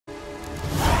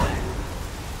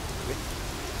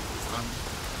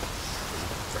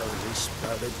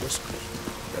spouted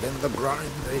whiskers, that in the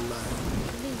grime they lie.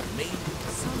 Me,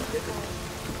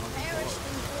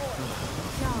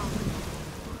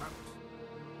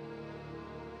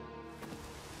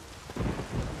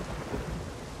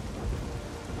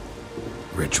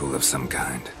 Ritual of some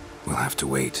kind. We'll have to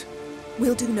wait.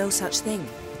 We'll do no such thing.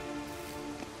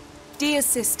 Dear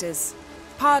sisters,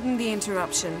 pardon the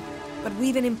interruption, but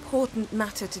we've an important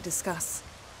matter to discuss.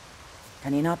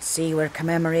 Can you not see we're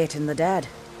commemorating the dead?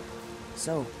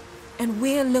 So? And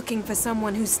we're looking for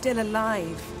someone who's still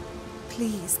alive.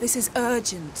 Please, this is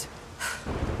urgent.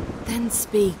 Then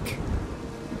speak.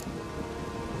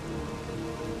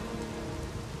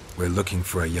 We're looking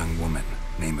for a young woman,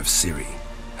 name of Ciri.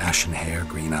 Ashen hair,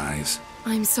 green eyes.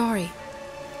 I'm sorry.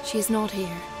 She is not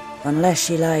here. Unless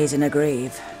she lies in a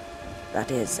grave.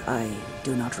 That is, I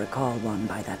do not recall one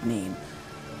by that name.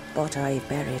 But I've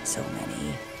buried so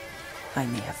many, I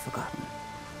may have forgotten.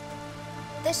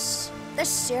 This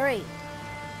Ciri,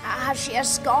 has she a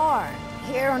scar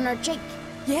here on her cheek?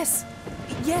 Yes.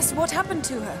 Yes, what happened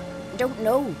to her? Don't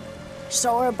know.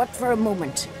 Saw her but for a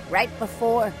moment, right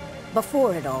before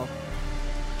it all.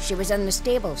 She was in the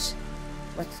stables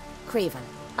with Craven.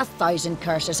 1,000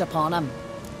 curses upon him.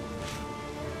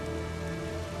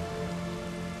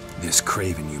 This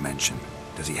Craven you mentioned,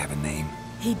 does he have a name?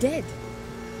 He did.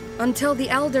 Until the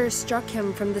elders struck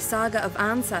him from the saga of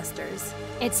ancestors.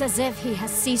 It's as if he has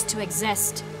ceased to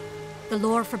exist. The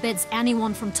lore forbids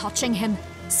anyone from touching him,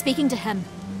 speaking to him,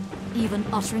 even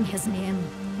uttering his name.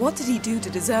 What did he do to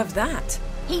deserve that?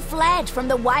 He fled from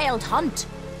the wild hunt.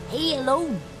 He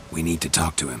alone. We need to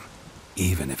talk to him,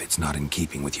 even if it's not in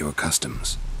keeping with your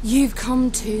customs. You've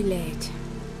come too late.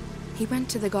 He went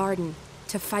to the garden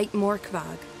to fight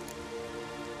Morkvag.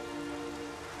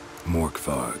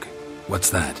 Morkvarg.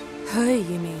 What's that? Who,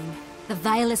 you mean? The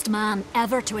vilest man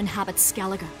ever to inhabit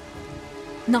Skellige.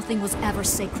 Nothing was ever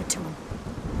sacred to him.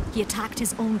 He attacked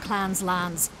his own clan's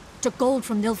lands, took gold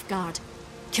from Nilfgaard,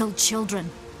 killed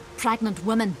children, pregnant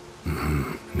women.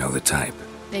 Know the type.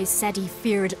 They said he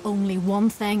feared only one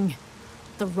thing,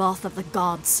 the wrath of the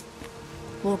gods.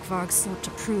 Morkvarg sought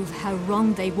to prove how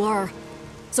wrong they were,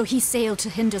 so he sailed to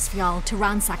Hindisfjall to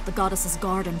ransack the goddess's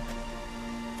garden.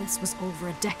 This was over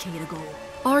a decade ago.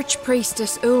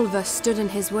 Archpriestess Ulva stood in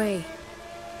his way.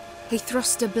 He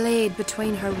thrust a blade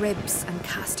between her ribs and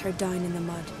cast her down in the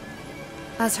mud.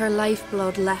 As her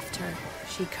lifeblood left her,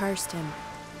 she cursed him,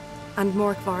 and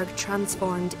Morkvarg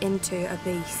transformed into a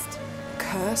beast.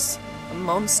 Curse? A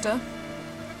monster?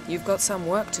 You've got some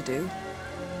work to do.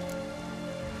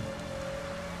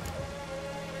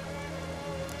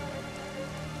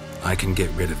 I can get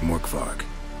rid of Morkvarg.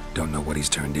 Don't know what he's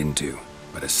turned into,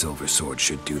 but a silver sword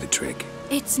should do the trick.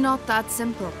 It's not that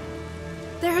simple.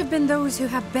 There have been those who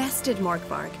have bested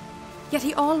Morkvarg, yet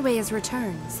he always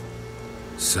returns.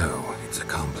 So, it's a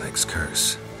complex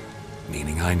curse,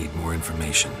 meaning I need more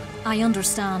information. I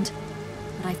understand,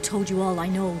 but I've told you all I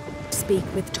know. Speak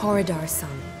with Torridar's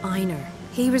son, Einar.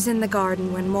 He was in the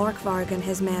garden when Morkvarg and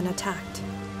his men attacked.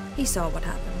 He saw what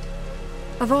happened.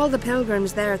 Of all the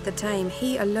pilgrims there at the time,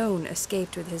 he alone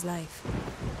escaped with his life.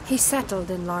 He settled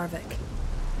in Larvik.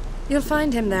 You'll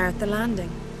find him there at the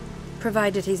landing,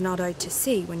 provided he's not out to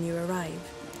sea when you arrive.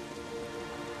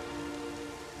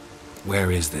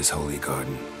 Where is this holy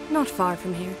garden? Not far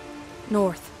from here.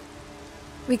 North.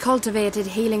 We cultivated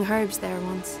healing herbs there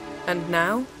once. And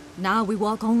now? Now we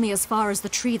walk only as far as the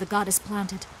tree the goddess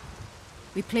planted.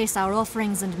 We place our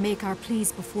offerings and make our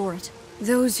pleas before it.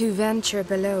 Those who venture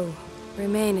below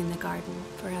remain in the garden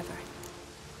forever.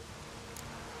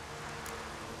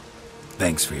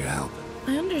 Thanks for your help.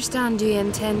 I understand you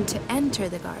intend to enter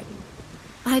the garden.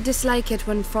 I dislike it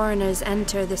when foreigners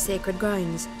enter the sacred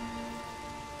grounds,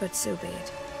 but so be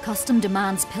it. Custom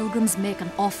demands pilgrims make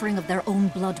an offering of their own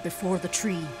blood before the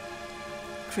tree.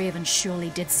 Craven surely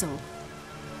did so.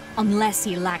 Unless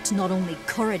he lacked not only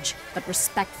courage, but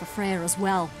respect for Freyr as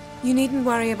well. You needn't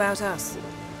worry about us.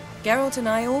 Geralt and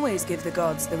I always give the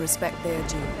gods the respect they are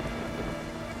due.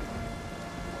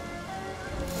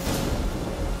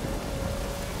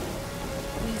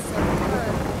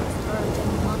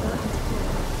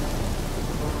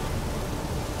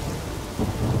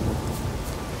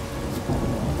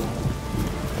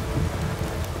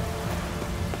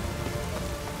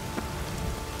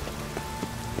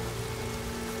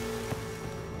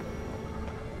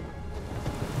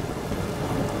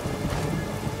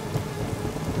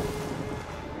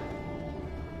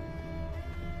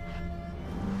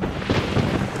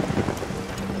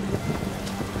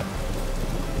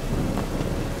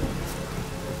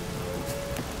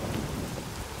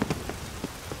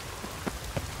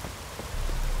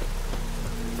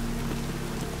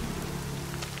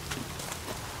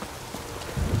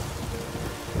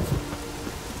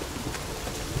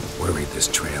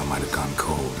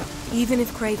 gone cold. Even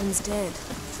if Craven's dead,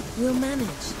 we'll manage.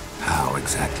 How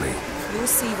exactly? You'll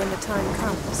see when the time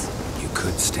comes. You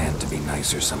could stand to be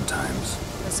nicer sometimes.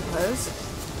 I suppose.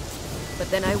 But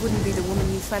then I wouldn't be the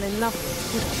woman you fell in love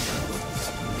with, would I?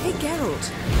 Hey,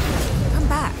 Geralt. Come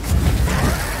back.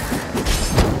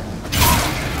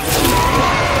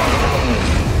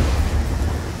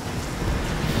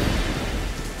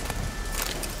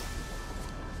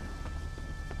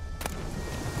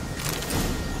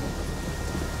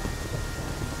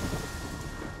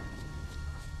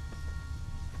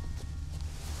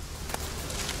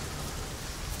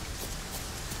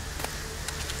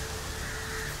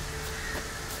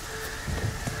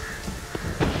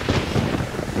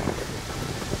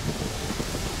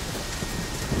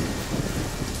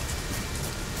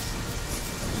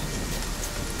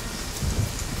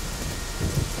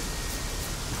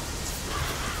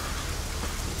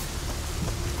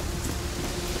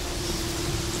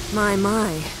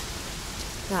 My.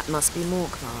 That must be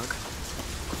Morkvarg.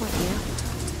 Quite the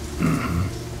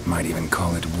appetite. Might even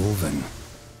call it Wolven.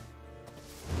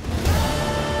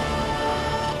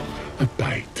 A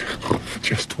bite.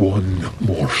 Just one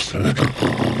morsel.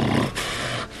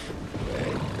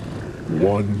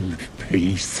 One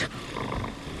piece.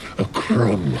 A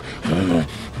crumb.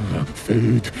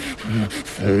 Food.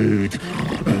 Food.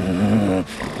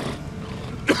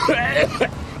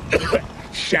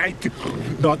 Shite.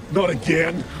 Not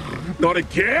again. Not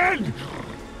again.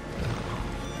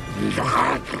 Doesn't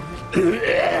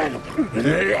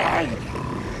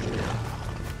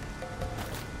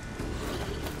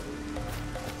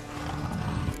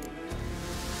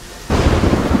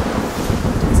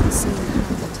seem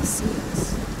happy to see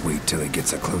us. Wait till he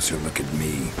gets a closer look at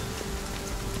me.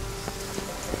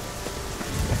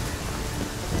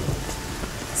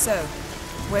 So,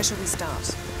 where shall we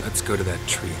start? Let's go to that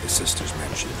tree the sisters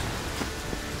mentioned.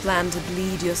 Plan to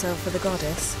bleed yourself for the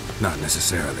goddess? Not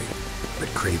necessarily,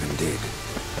 but Craven did.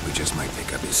 We just might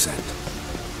pick up his scent.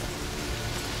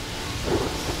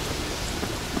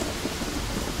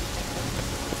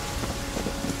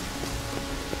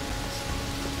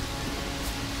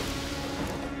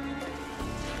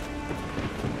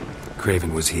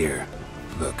 Craven was here.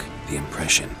 Look, the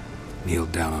impression.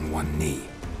 Kneeled down on one knee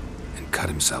and cut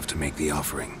himself to make the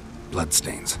offering.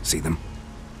 Bloodstains, see them?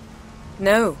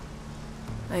 No.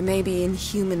 I may be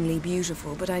inhumanly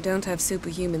beautiful, but I don't have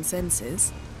superhuman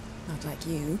senses. Not like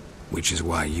you. Which is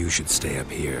why you should stay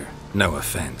up here. No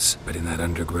offense, but in that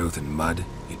undergrowth and mud,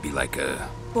 you'd be like a...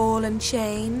 Ball and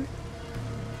chain?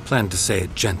 Planned to say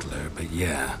it gentler, but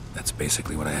yeah, that's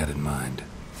basically what I had in mind.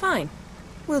 Fine.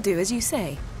 We'll do as you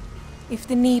say. If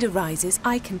the need arises,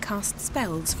 I can cast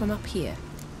spells from up here.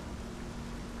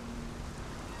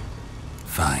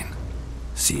 Fine.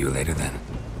 See you later then.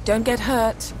 Don't get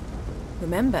hurt.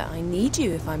 Remember, I need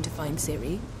you if I'm to find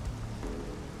Ciri.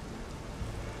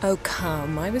 Oh,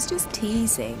 come. I was just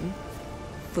teasing.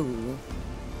 Fool.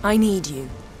 I need you.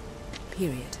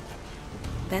 Period.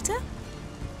 Better?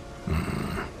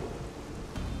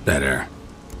 Better.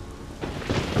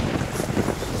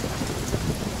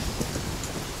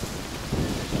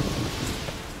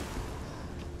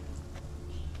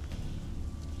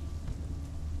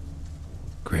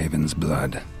 Craven's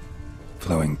blood,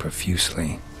 flowing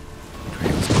profusely.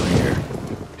 Trail's clear.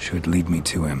 Should lead me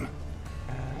to him.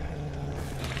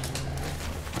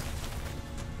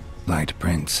 Light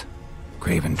prints.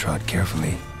 Craven trod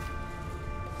carefully.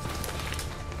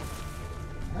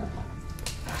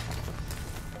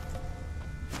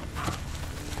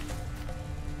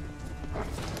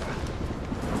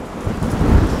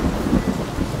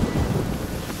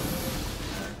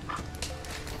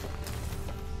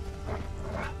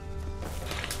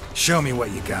 Show me what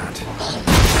you got.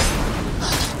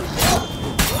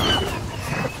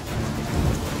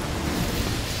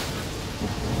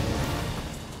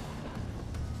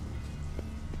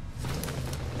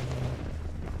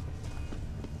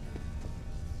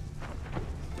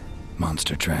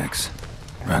 Monster tracks.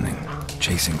 Running.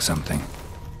 Chasing something.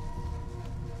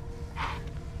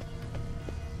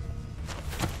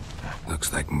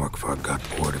 Looks like Morkvarg got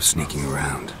bored of sneaking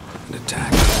around and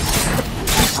attacked.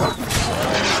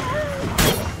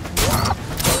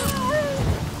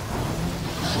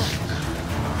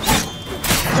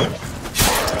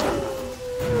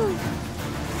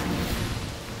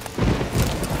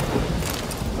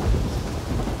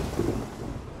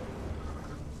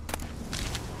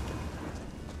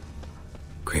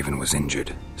 Craven was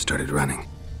injured, started running.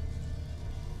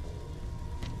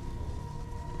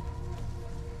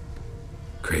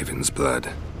 Craven's blood.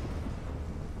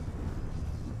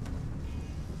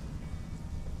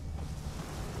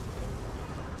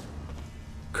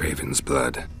 Craven's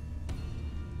blood.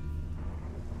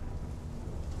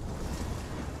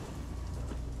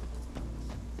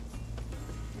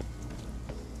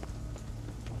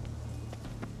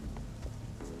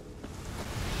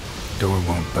 Door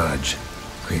won't budge.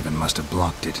 Craven must have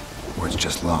blocked it, or it's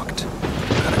just locked.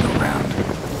 Gotta go round.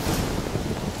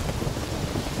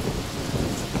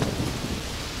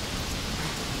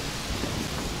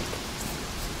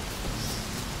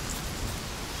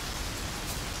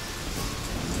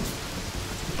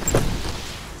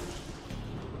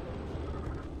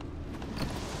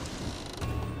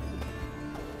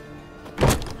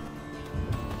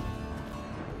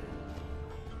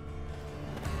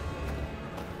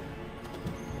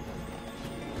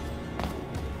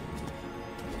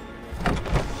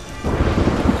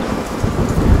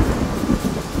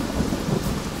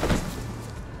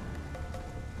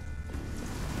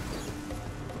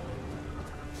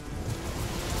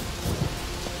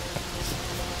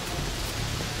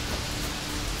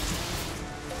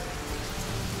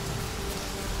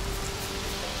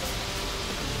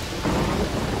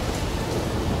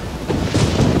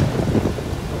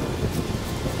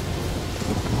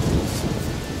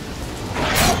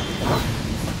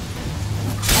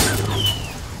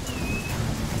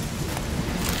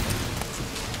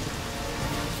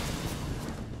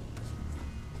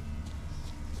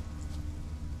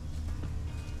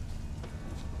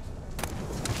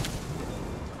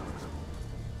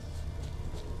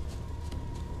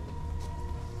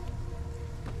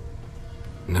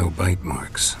 No bite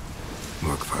marks.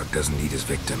 Morkvarg doesn't eat his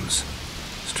victims.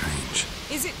 Strange.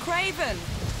 Is it Craven?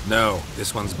 No,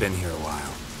 this one's been here a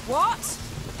while. What?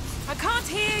 I can't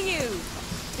hear you.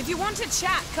 If you want to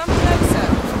chat, come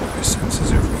closer. Our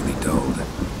senses are really dulled.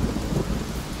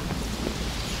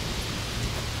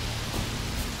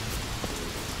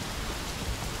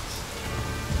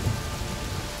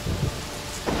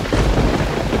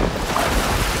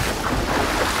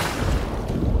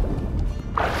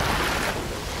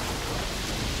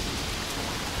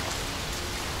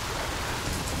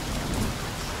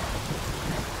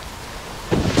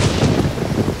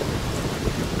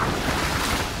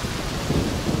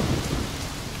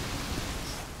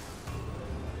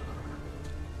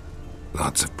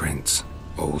 Lots of prints,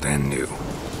 old and new.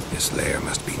 This lair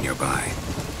must be nearby.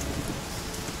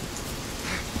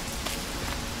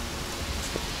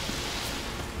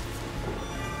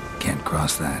 Can't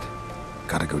cross that.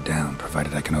 Gotta go down,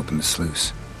 provided I can open the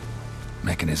sluice.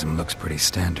 Mechanism looks pretty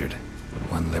standard.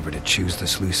 One lever to choose the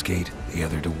sluice gate, the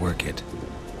other to work it.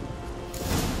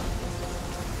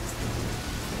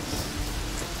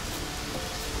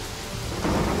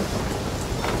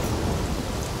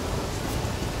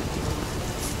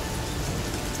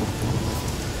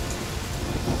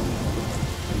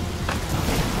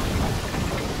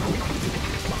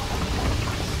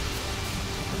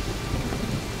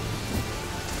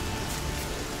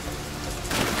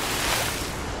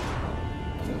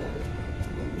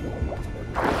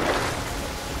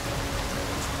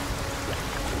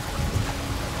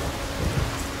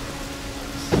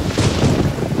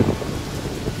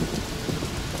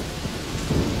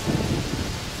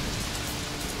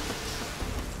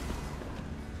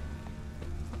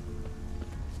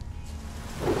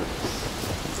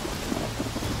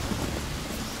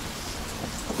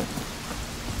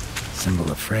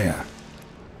 Symbol of Freya.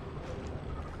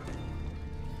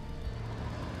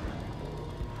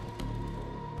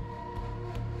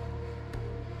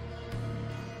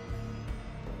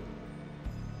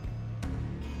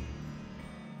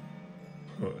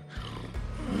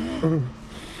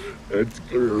 It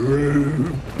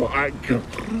grew back.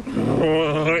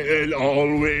 It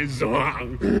always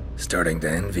was. Starting to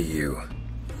envy you.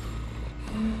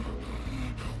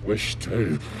 Wish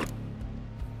to.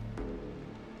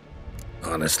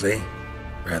 Honestly,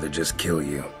 rather just kill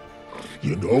you.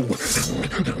 You know,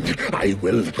 I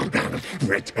will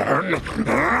return.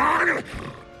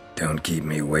 Don't keep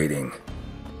me waiting.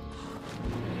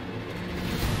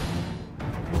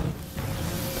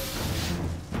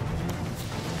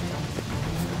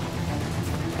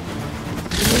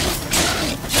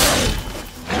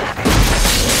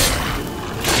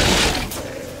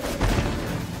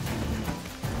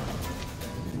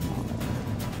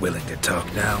 Willing to talk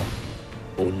now?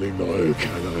 Only now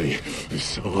can I.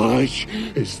 Such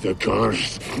is the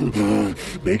curse.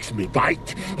 Makes me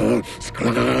bite,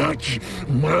 scratch,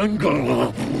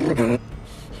 mangle.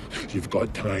 You've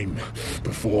got time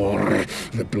before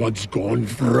the blood's gone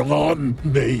from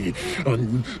me.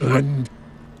 And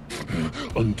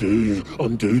undo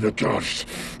the curse.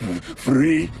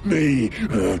 Free me.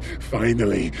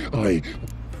 Finally,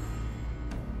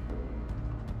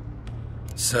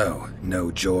 So, no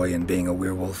joy in being a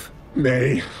werewolf?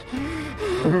 Nay.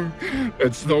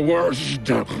 It's the worst.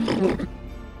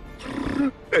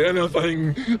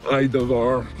 Anything I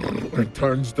devour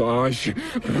turns to ash.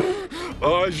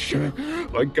 Ash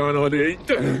I cannot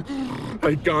eat.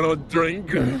 I cannot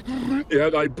drink.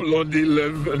 Yet I bloody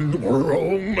live and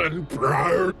roam and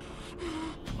proud.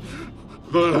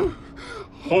 The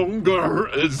hunger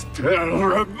is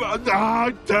terrible.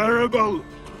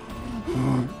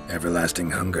 Everlasting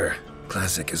hunger.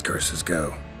 Classic as curses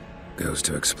go. Goes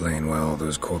to explain why all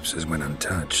those corpses went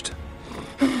untouched.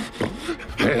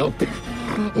 Help,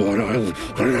 or I'll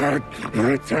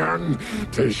return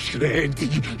to shred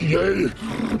you,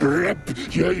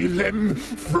 rip you limb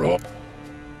from...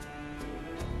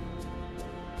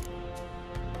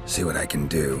 See what I can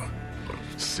do.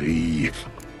 See.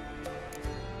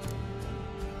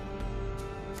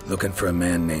 Looking for a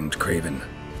man named Craven.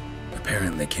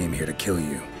 Apparently came here to kill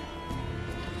you.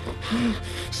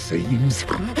 Seems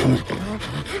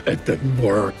it didn't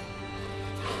work.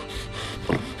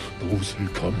 Those who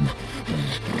come...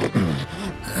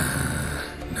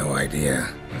 No idea.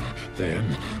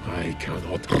 Then I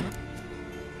cannot...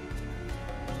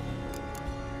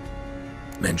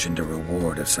 Mentioned a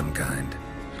reward of some kind.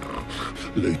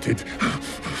 Looted.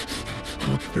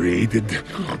 Raided.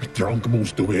 Drunk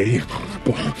most away.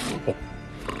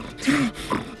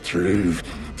 True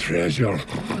treasure.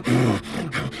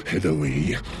 Hid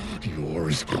away.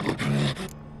 Yours.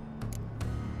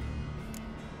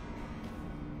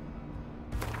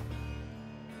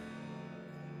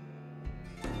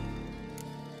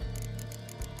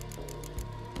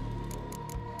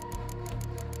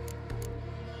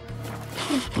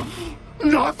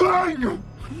 Nothing!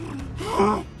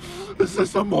 Is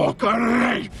this a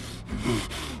mockery?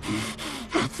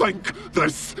 Think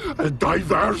this a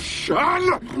diversion?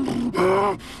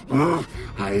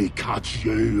 I catch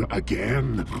you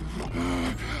again.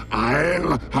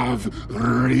 I'll have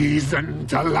reason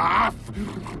to laugh.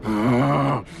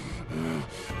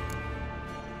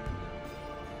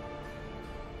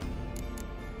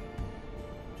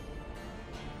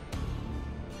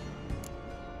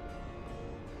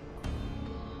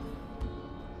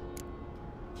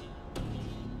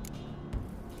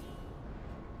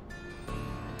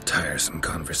 Tiresome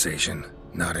conversation.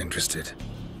 Not interested.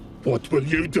 What will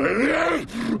you do?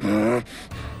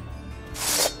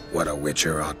 What a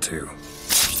witcher ought to.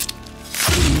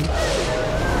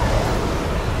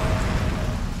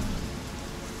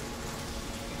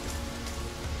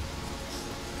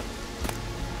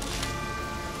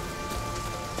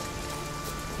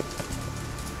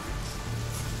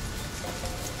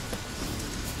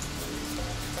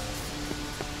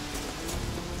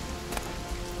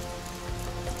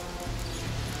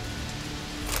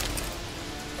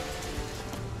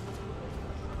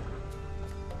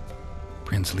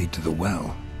 Prints lead to the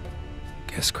well.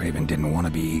 Guess Craven didn't want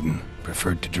to be eaten.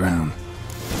 Preferred to drown.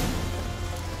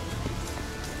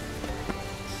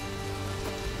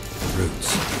 Roots.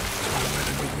 Sort of where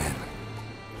they begin.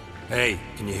 Hey,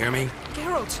 can you hear me?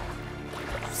 Geralt!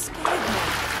 You scared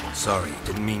me. Sorry,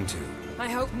 didn't mean to. I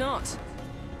hope not.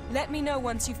 Let me know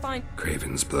once you find...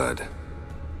 Craven's blood.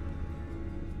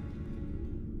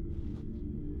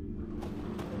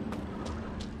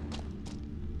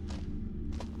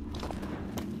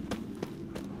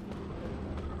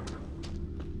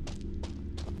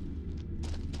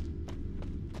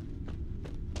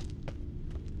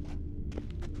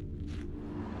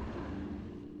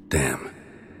 Damn.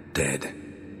 Dead.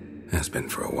 Has been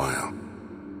for a while.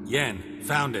 Yen,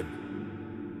 found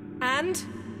him. And?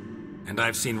 And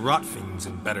I've seen rot fiends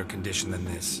in better condition than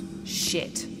this.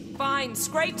 Shit. Fine,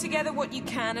 scrape together what you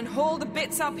can and haul the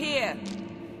bits up here.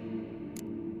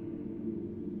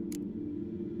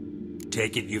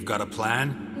 Take it you've got a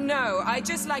plan? No, I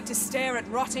just like to stare at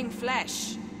rotting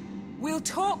flesh. We'll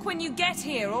talk when you get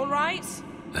here, all right?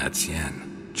 That's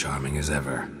Yen. Charming as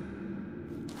ever.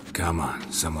 Come on,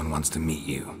 someone wants to meet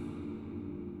you.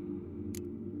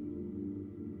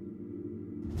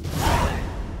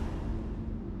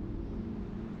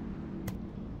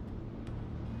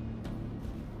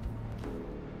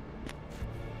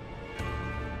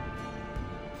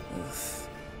 Oof.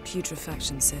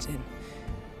 Putrefaction set in.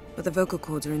 But the vocal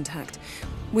cords are intact.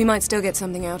 We might still get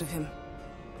something out of him.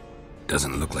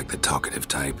 Doesn't look like the talkative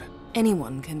type.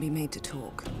 Anyone can be made to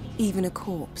talk. Even a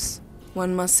corpse.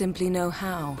 One must simply know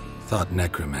how. Thought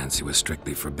necromancy was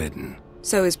strictly forbidden.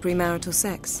 So is premarital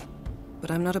sex. But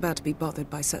I'm not about to be bothered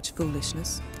by such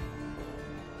foolishness.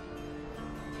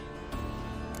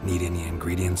 Need any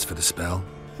ingredients for the spell?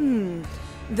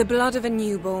 The blood of a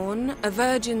newborn, a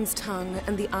virgin's tongue,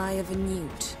 and the eye of a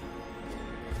newt.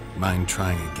 Mind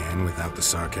trying again without the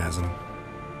sarcasm?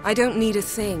 I don't need a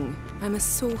thing. I'm a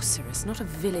sorceress, not a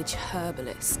village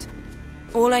herbalist.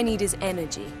 All I need is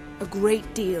energy. A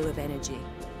great deal of energy.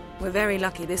 We're very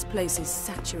lucky this place is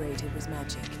saturated with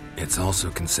magic. It's also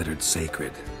considered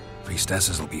sacred.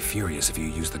 Priestesses will be furious if you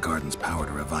use the garden's power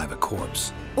to revive a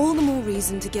corpse. All the more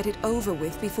reason to get it over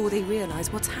with before they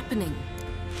realize what's happening.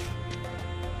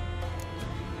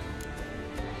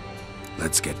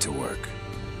 Let's get to work.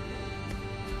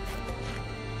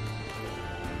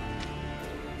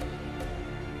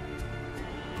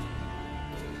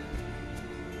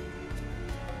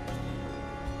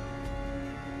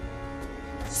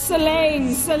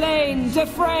 Selene, Selene,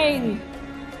 Defrain!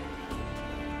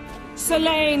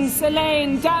 Selene,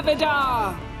 Selene,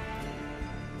 Davidar!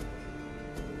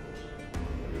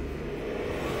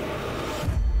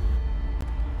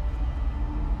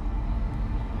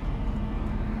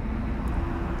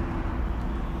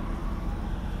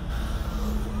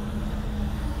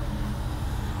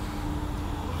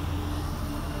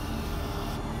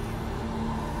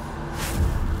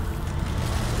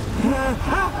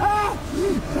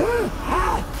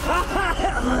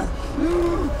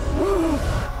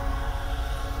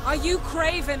 Are you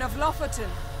Craven of Lofoten?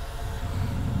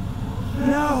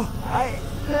 No, I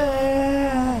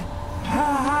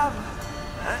have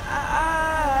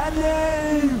a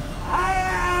name. I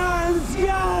am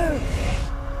Geralt.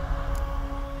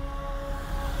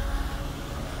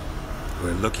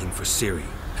 We're looking for Ciri.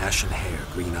 Ashen hair,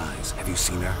 green eyes. Have you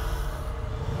seen her?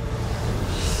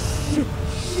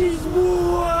 She's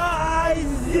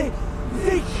wise.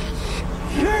 They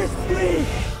cursed me.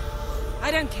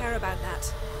 I don't care about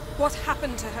that. What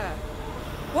happened to her?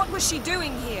 What was she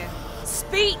doing here?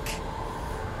 Speak!